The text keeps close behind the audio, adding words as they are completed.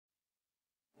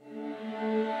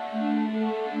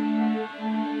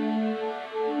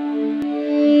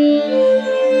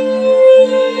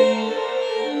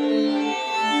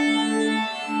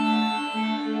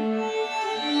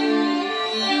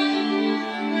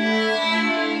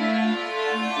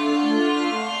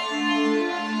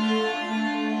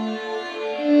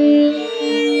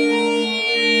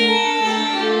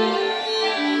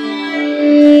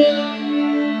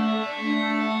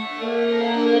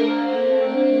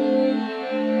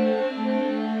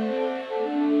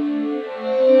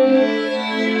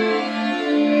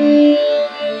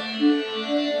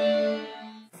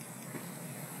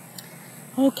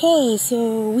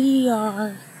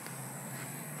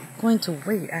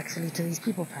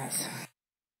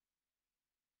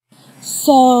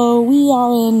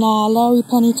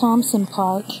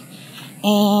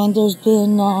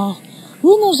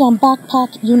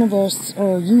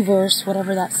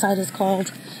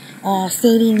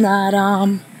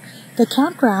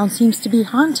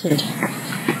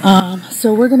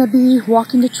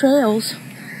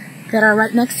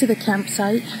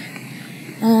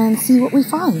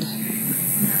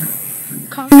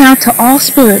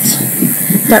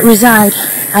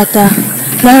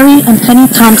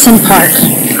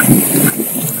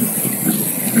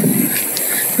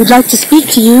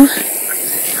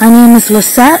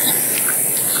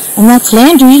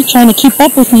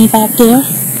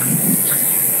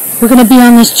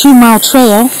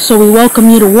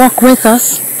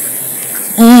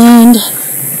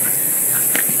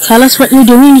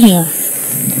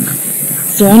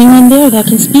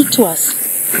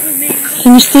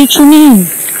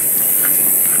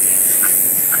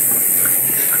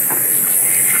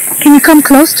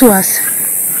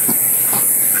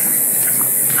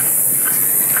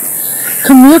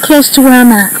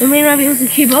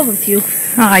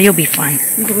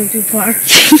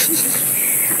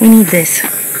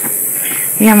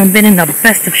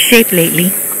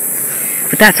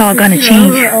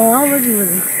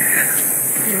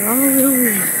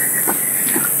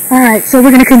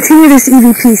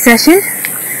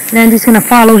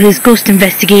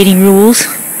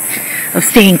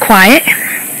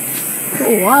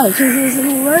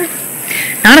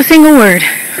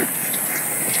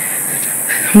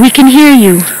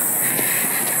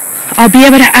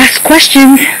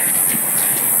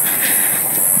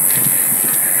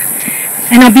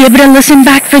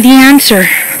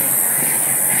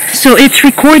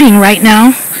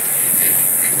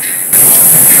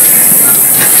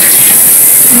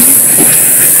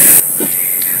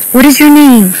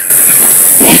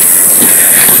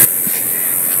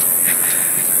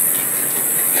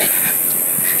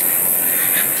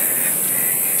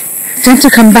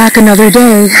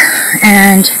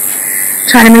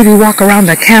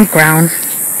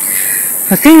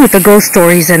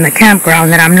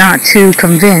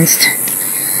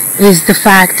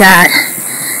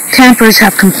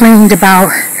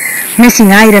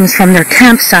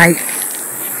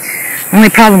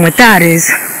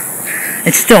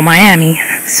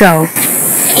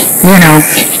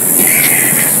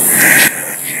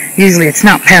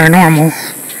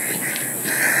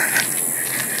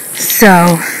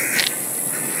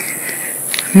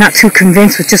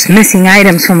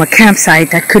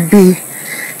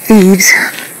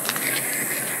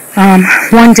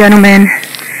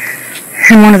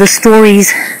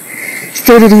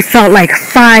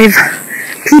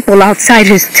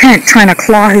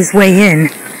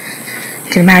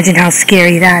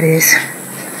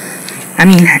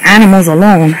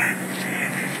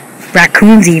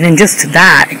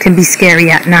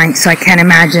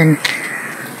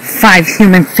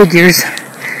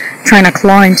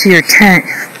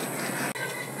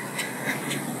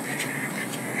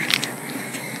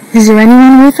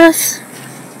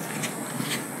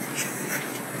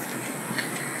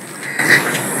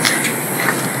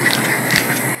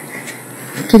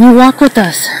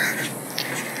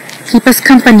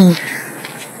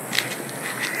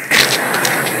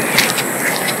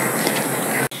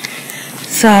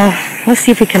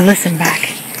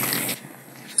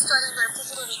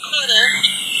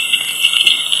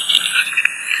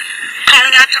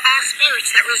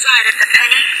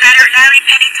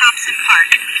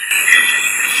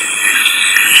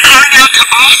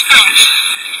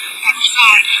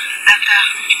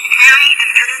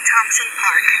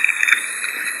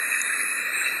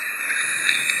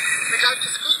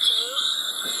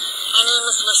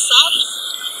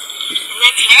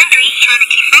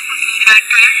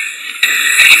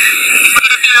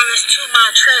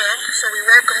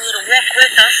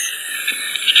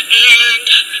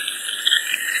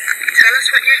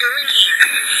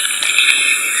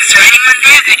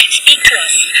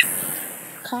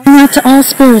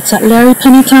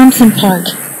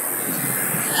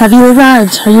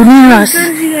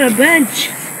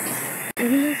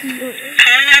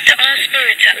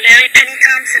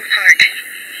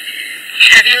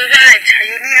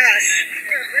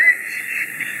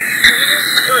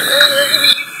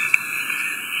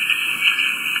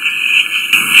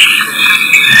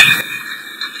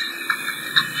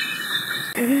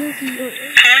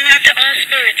Calling out to all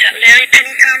spirits at Larry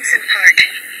Penny Thompson Park.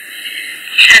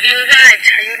 Have you arrived?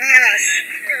 Are you near us?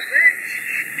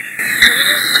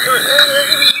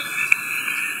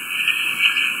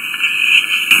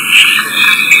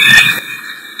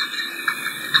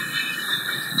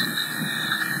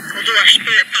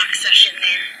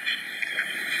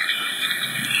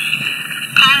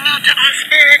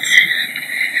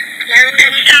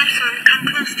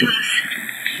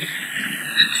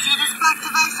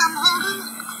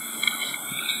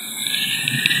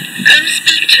 Come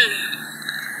speak to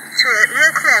it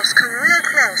real close. Come real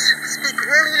close. Speak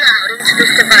really loud into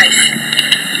this device.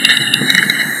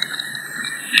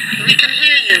 We can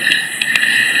hear you.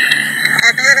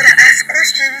 I'll be able to ask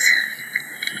questions.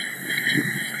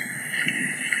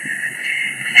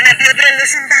 And I'll be able to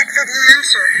listen back for the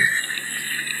answer.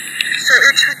 So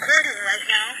it's recording right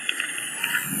now.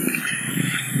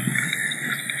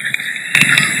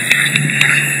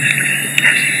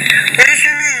 What is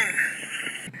your name?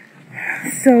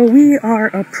 So we are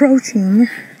approaching.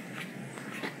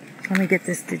 Let me get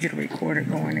this digital recorder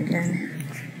going again.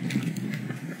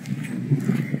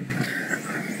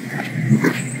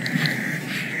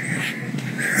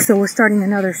 So we're starting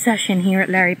another session here at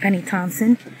Larry Penny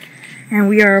Thompson, and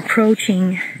we are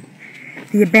approaching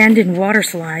the abandoned water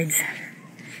slides.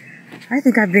 I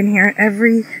think I've been here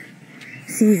every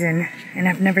season, and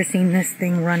I've never seen this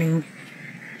thing running.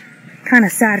 Kind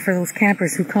of sad for those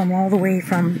campers who come all the way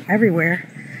from everywhere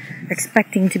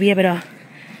expecting to be able to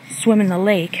swim in the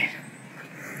lake.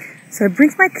 So it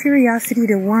brings my curiosity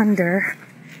to wonder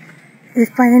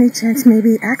if by any chance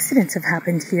maybe accidents have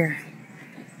happened here.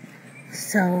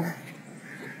 So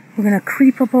we're gonna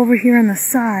creep up over here on the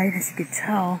side. As you can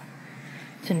tell,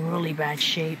 it's in really bad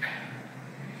shape.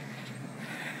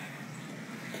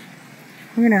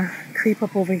 We're gonna creep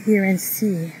up over here and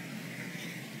see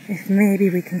if maybe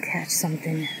we can catch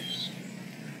something.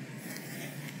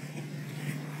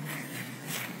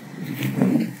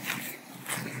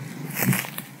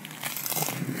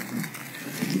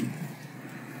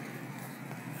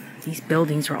 These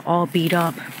buildings are all beat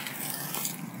up.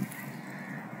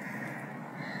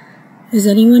 Is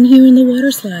anyone here in the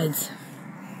water slides?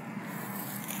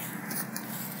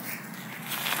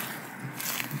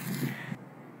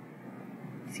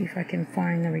 See if I can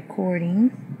find the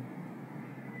recording.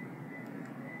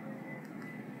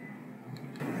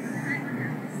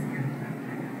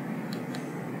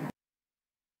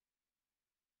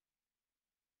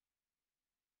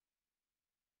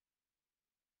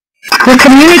 We're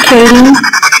communicating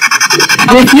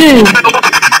with you.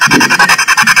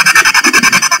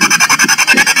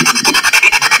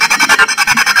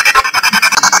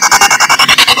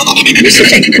 You're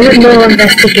such a good little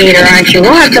investigator, aren't you?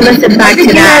 We'll have to listen back to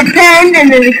that. A pen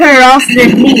and then the cutter off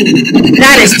the knee.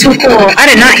 That is too cool. I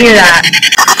did not hear that.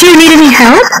 Do you need any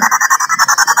help?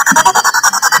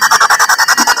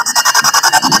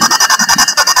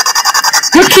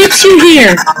 What keeps you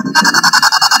here?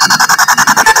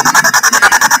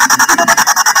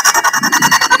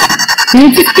 You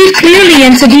need to speak clearly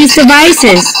into these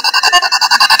devices.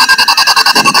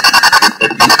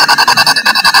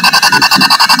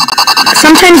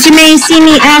 Sometimes you may see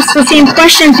me ask the same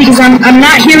questions because I'm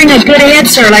not hearing a good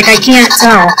answer, like I can't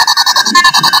tell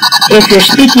if you're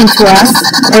speaking to us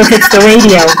or if it's the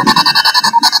radio.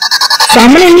 So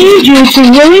I'm going to need you to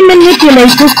really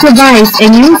manipulate this device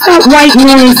and use that white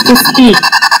noise to speak.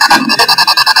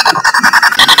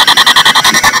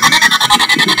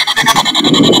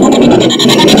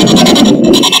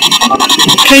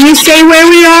 Can you say where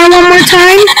we are one more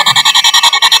time?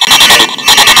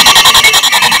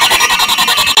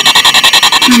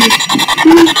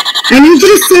 I need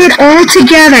you to say it all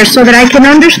together so that I can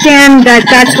understand that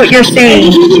that's what you're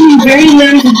saying. Very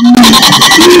loud.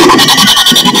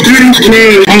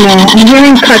 I know, I'm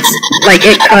hearing cuts, like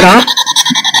it cut off.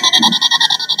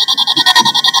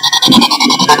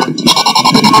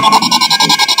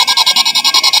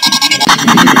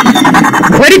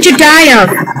 What did you die of?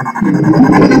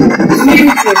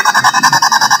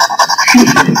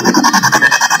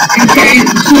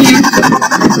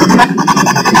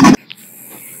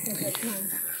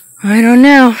 I don't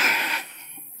know.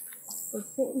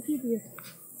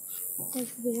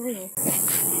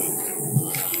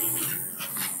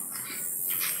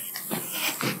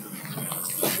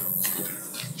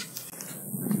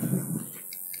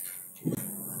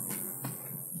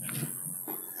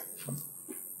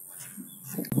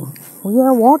 We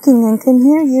are walking and can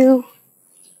hear you.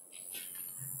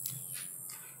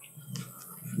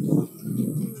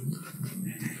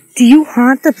 Do you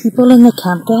haunt the people in the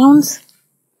campgrounds?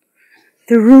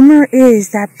 The rumor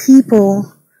is that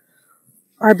people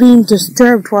are being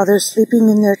disturbed while they're sleeping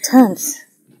in their tents.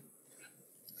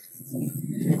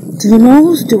 Do you know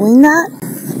who's doing that?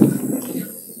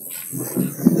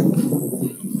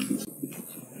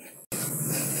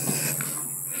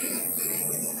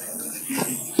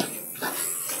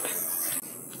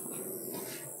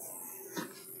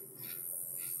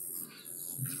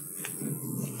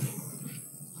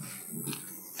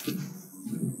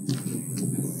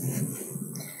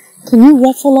 Can you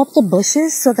ruffle up the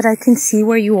bushes so that I can see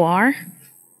where you are?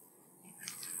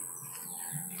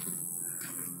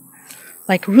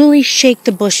 Like, really shake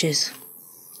the bushes.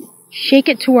 Shake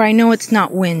it to where I know it's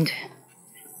not wind.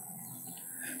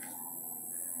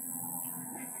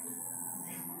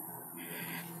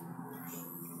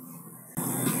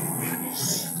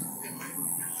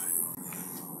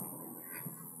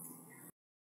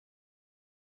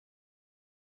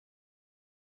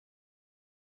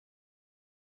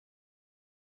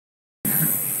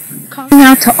 Calling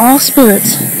out to all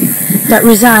spirits that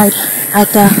reside at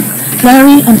the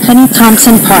Larry and Penny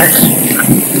Thompson Park.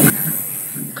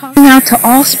 Calling out to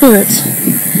all spirits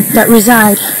that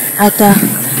reside at the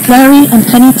Larry and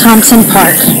Penny Thompson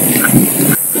Park.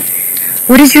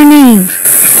 What is your name?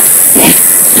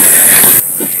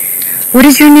 What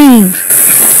is your name?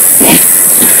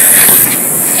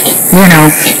 You know.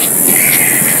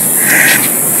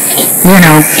 You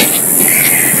know.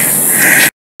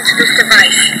 This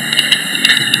device.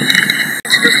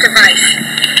 This device.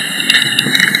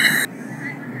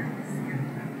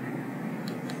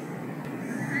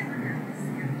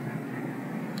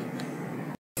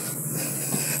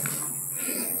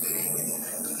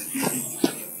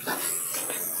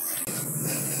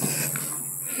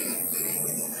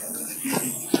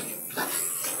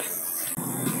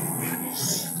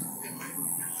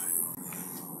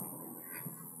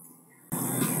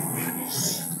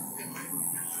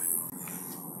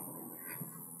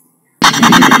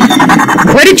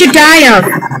 What did you die of?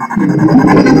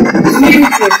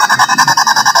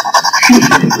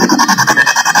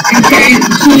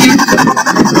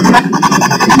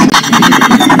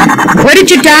 What did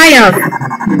you die of?